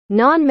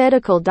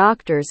Non-medical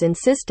doctors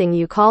insisting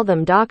you call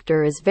them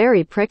doctor is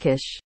very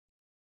prickish.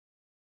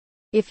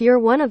 If you're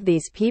one of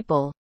these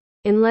people,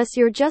 unless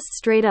you're just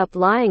straight up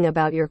lying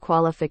about your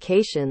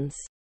qualifications,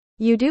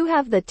 you do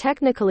have the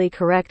technically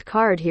correct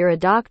card here. A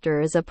doctor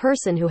is a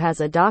person who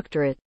has a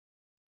doctorate.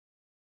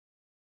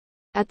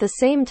 At the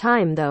same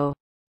time though,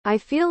 I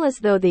feel as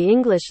though the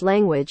English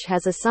language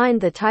has assigned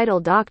the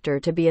title doctor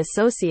to be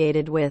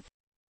associated with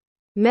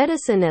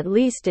medicine, at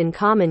least in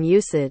common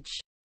usage.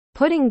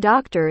 Putting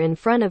doctor in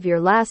front of your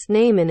last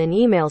name in an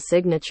email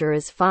signature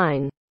is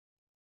fine.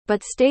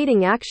 But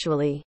stating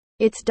actually,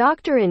 it's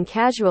doctor in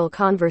casual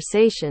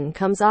conversation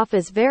comes off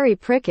as very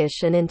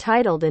prickish and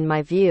entitled in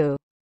my view,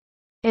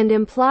 and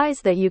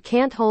implies that you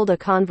can't hold a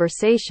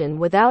conversation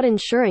without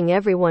ensuring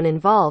everyone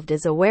involved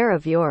is aware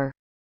of your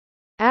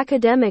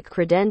academic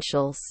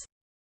credentials.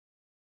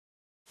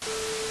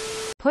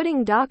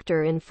 Putting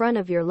doctor in front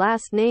of your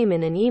last name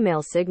in an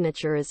email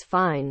signature is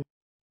fine.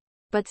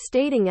 But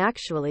stating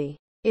actually,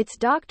 it's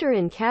doctor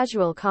in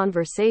casual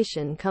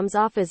conversation comes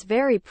off as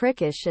very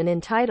prickish and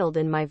entitled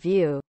in my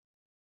view.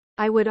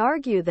 I would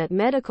argue that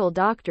medical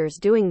doctors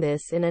doing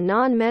this in a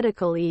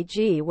non-medical,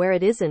 e.g. where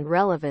it isn't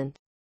relevant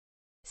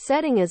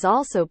setting, is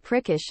also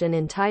prickish and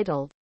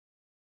entitled.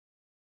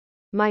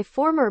 My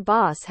former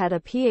boss had a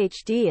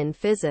PhD in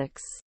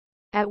physics.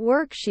 At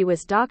work she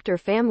was Dr.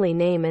 family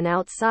name and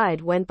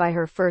outside went by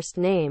her first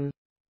name.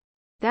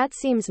 That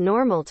seems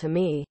normal to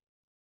me.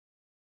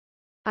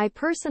 I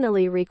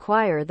personally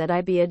require that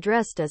I be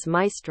addressed as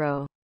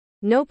Maestro.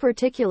 No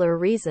particular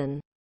reason.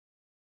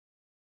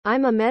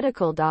 I'm a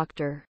medical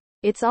doctor.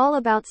 It's all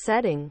about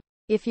setting.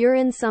 If you're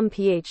in some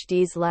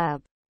PhD's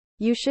lab,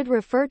 you should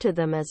refer to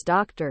them as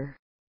doctor.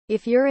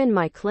 If you're in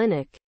my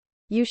clinic,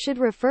 you should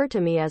refer to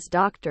me as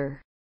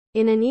doctor.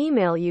 In an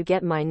email you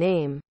get my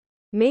name.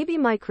 Maybe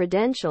my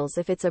credentials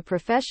if it's a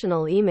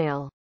professional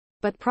email.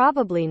 But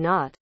probably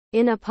not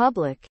in a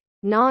public,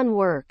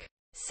 non-work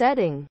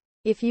setting.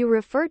 If you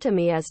refer to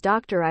me as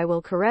doctor, I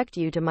will correct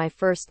you to my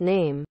first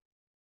name.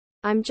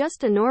 I'm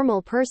just a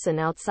normal person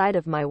outside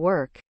of my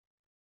work.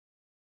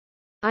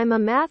 I'm a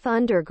math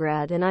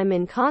undergrad and I'm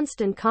in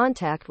constant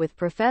contact with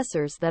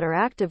professors that are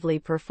actively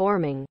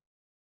performing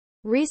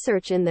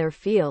research in their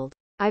field.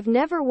 I've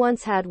never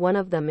once had one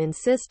of them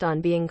insist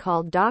on being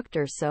called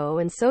doctor, so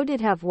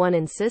did have one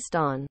insist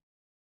on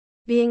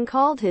being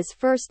called his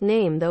first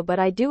name though, but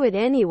I do it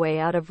anyway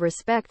out of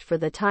respect for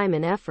the time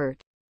and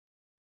effort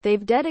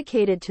they've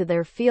dedicated to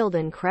their field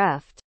and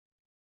craft.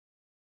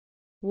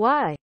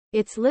 Why?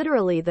 It's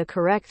literally the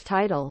correct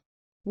title.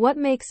 What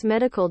makes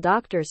medical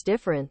doctors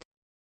different?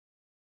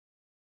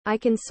 I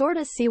can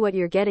sorta see what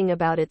you're getting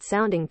about it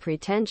sounding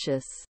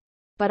pretentious.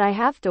 But I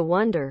have to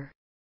wonder.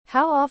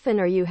 How often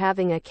are you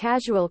having a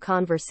casual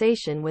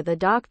conversation with a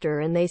doctor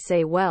and they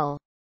say, well,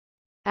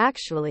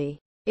 actually,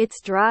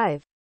 it's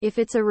drive. If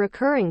it's a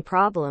recurring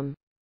problem,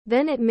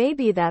 then it may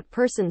be that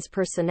person's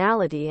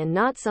personality and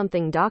not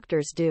something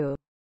doctors do.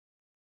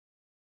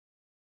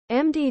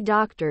 MD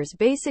doctors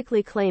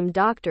basically claim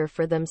doctor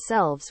for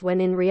themselves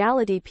when in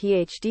reality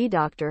PhD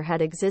doctor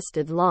had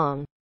existed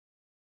long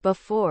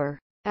before.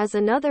 As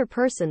another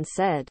person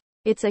said,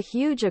 it's a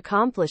huge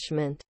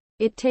accomplishment.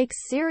 It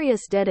takes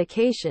serious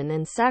dedication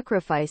and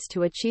sacrifice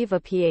to achieve a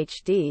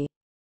PhD.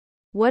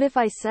 What if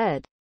I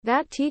said,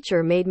 that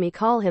teacher made me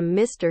call him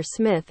Mr.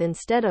 Smith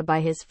instead of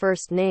by his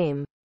first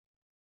name?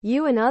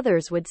 You and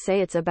others would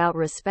say it's about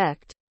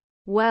respect.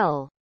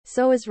 Well,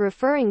 so is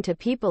referring to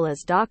people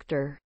as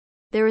doctor.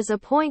 There is a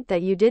point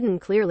that you didn't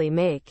clearly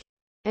make.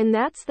 And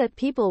that's that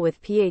people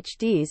with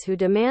PhDs who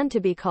demand to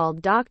be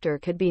called doctor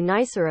could be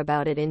nicer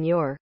about it in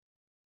your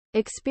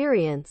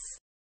experience.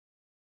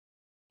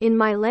 In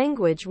my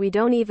language we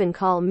don't even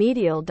call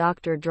medial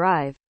doctor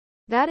drive.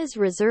 That is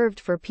reserved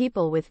for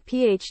people with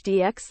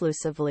PhD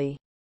exclusively.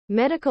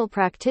 Medical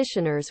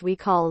practitioners we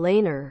call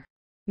laner,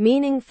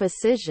 meaning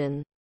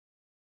physician.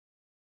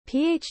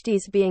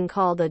 PhDs being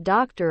called a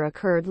doctor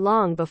occurred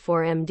long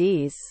before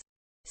MDs.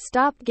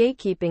 Stop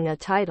gatekeeping a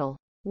title.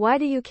 Why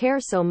do you care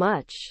so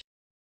much?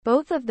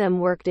 Both of them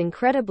worked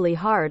incredibly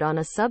hard on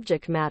a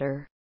subject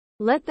matter.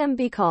 Let them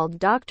be called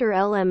Dr.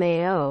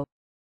 LMAO.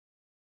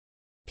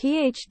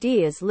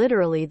 PhD is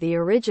literally the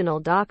original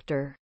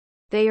doctor.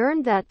 They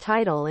earned that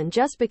title, and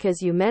just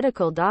because you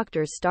medical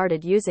doctors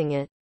started using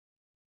it,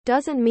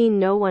 doesn't mean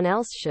no one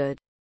else should.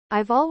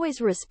 I've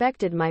always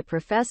respected my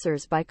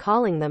professors by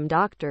calling them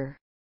doctor,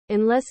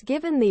 unless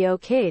given the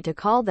okay to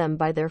call them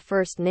by their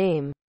first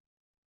name.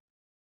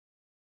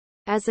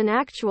 As an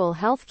actual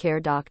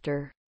healthcare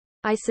doctor,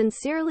 I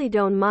sincerely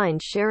don't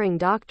mind sharing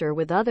doctor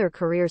with other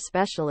career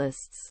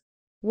specialists.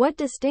 What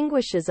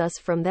distinguishes us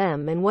from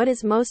them and what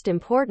is most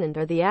important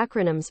are the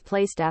acronyms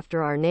placed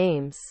after our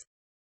names.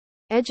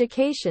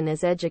 Education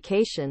is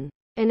education.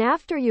 And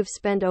after you've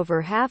spent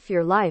over half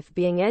your life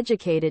being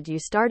educated, you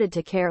started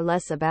to care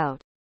less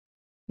about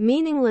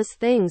meaningless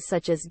things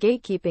such as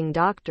gatekeeping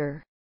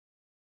doctor.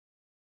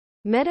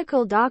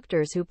 Medical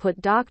doctors who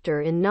put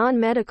doctor in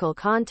non-medical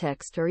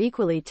context are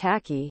equally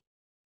tacky.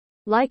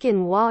 Like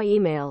in WA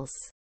emails.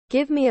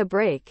 Give me a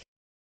break.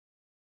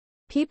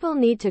 People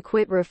need to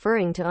quit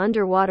referring to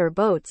underwater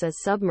boats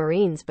as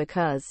submarines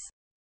because,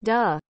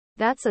 duh,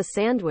 that's a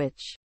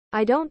sandwich.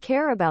 I don't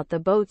care about the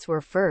boats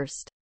were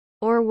first.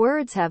 Or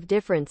words have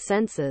different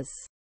senses.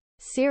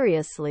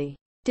 Seriously.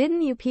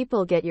 Didn't you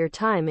people get your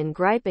time in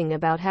griping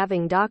about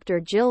having Dr.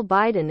 Jill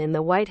Biden in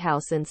the White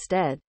House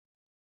instead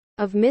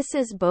of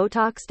Mrs.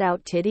 Botoxed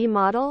out titty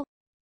model?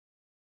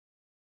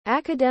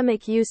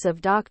 Academic use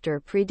of doctor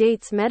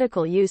predates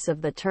medical use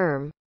of the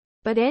term.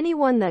 But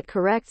anyone that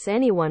corrects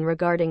anyone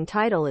regarding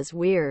title is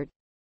weird.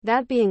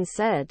 That being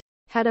said,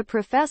 had a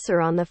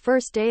professor on the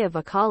first day of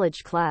a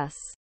college class.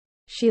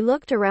 She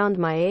looked around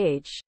my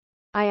age.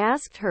 I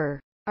asked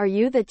her, "Are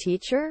you the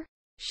teacher?"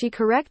 She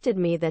corrected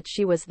me that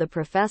she was the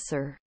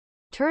professor.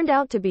 Turned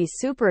out to be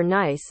super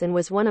nice and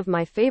was one of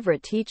my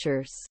favorite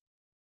teachers.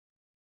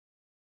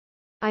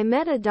 I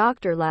met a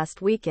doctor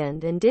last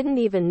weekend and didn't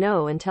even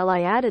know until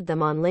I added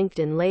them on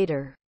LinkedIn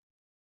later.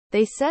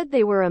 They said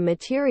they were a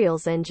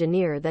materials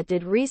engineer that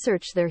did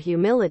research. Their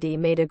humility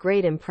made a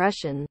great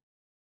impression.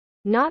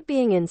 Not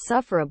being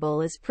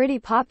insufferable is pretty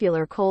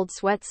popular. Cold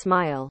sweat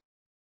smile.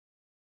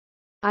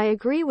 I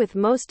agree with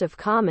most of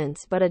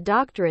comments, but a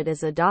doctorate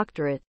is a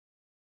doctorate.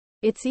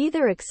 It's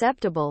either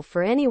acceptable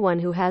for anyone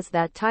who has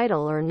that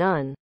title or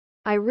none.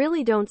 I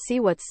really don't see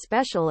what's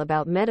special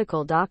about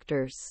medical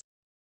doctors.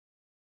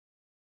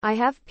 I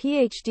have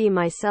PhD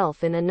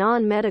myself in a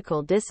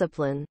non-medical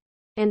discipline.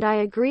 And I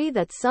agree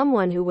that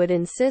someone who would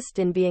insist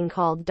in being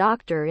called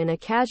doctor in a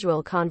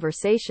casual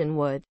conversation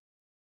would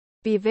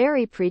be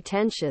very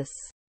pretentious.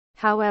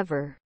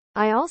 However,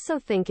 I also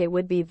think it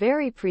would be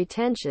very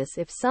pretentious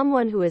if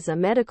someone who is a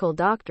medical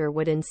doctor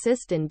would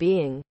insist in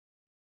being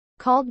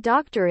called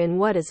doctor in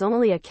what is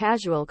only a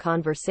casual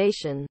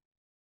conversation.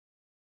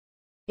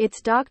 It's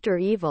Dr.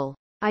 Evil.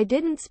 I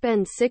didn't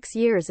spend 6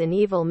 years in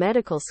evil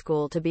medical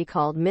school to be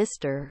called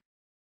Mr.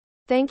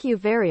 Thank you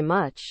very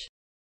much.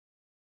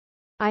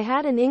 I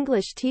had an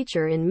English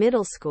teacher in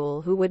middle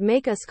school who would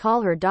make us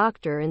call her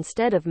doctor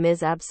instead of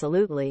Ms.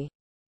 Absolutely.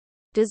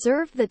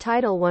 Deserved the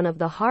title. One of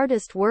the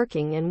hardest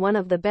working and one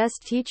of the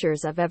best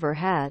teachers I've ever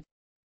had.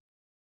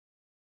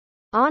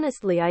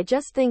 Honestly, I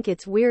just think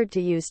it's weird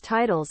to use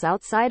titles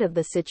outside of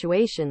the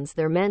situations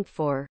they're meant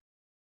for.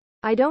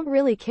 I don't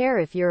really care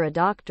if you're a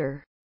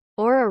doctor,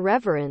 or a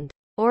reverend,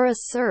 or a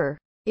sir.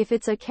 If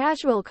it's a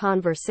casual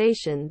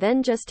conversation,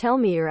 then just tell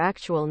me your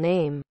actual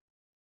name.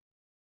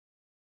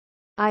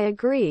 I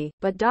agree,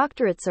 but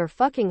doctorates are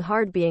fucking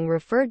hard. Being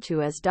referred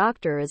to as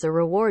doctor is a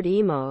reward.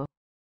 Emo.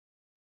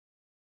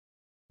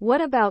 What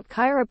about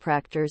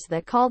chiropractors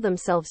that call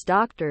themselves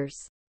doctors?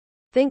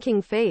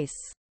 Thinking face.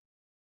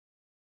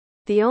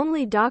 The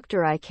only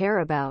doctor I care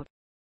about.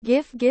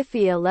 GIF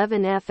Giphy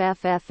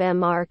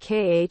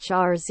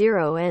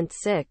 11FFFMRKHR0 and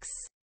 6.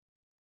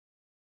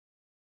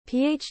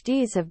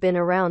 PhDs have been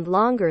around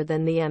longer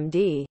than the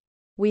MD.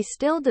 We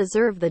still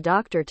deserve the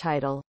doctor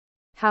title.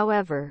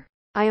 However,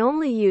 I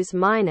only use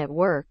mine at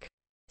work.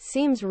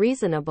 Seems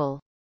reasonable.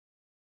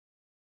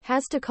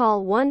 Has to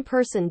call one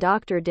person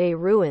Dr. Day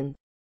ruined.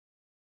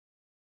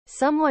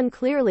 Someone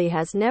clearly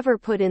has never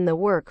put in the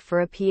work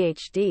for a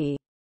PhD.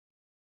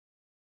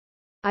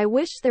 I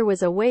wish there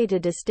was a way to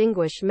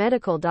distinguish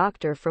medical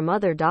doctor from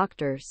other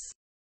doctors.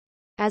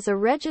 As a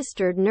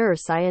registered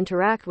nurse, I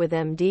interact with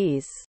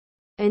MDs,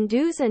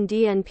 NDs and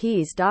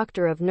DNPs,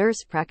 Doctor of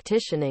Nurse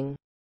Practitioning.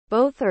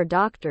 Both are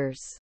doctors.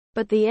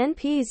 But the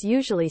NPs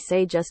usually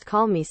say just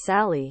call me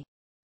Sally.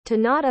 To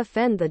not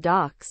offend the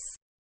docs.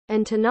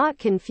 And to not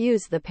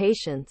confuse the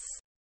patients.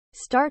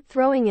 Start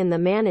throwing in the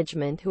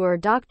management who are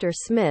Dr.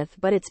 Smith,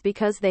 but it's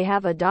because they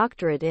have a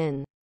doctorate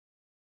in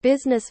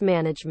business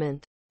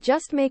management.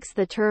 Just makes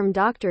the term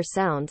doctor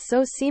sound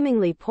so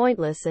seemingly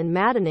pointless and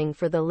maddening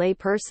for the lay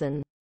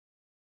person.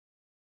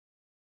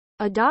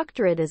 A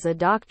doctorate is a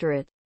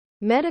doctorate.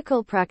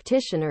 Medical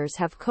practitioners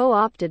have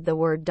co-opted the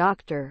word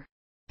doctor.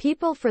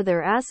 People for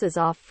their asses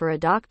off for a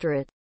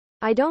doctorate.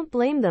 I don't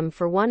blame them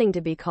for wanting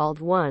to be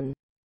called one.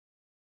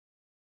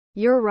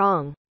 You're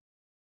wrong.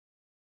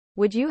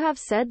 Would you have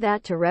said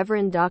that to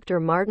Reverend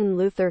Dr. Martin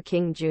Luther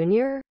King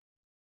Jr.?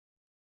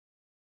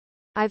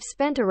 I've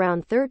spent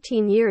around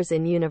 13 years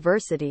in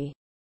university.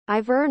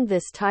 I've earned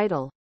this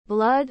title.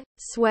 Blood,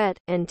 sweat,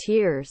 and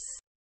tears.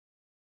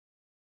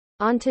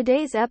 On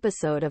today's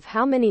episode of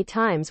How Many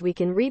Times We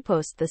Can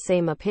Repost the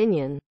Same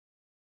Opinion.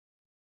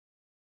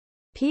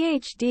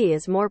 PhD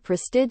is more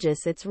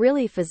prestigious. It's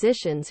really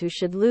physicians who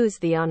should lose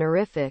the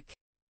honorific.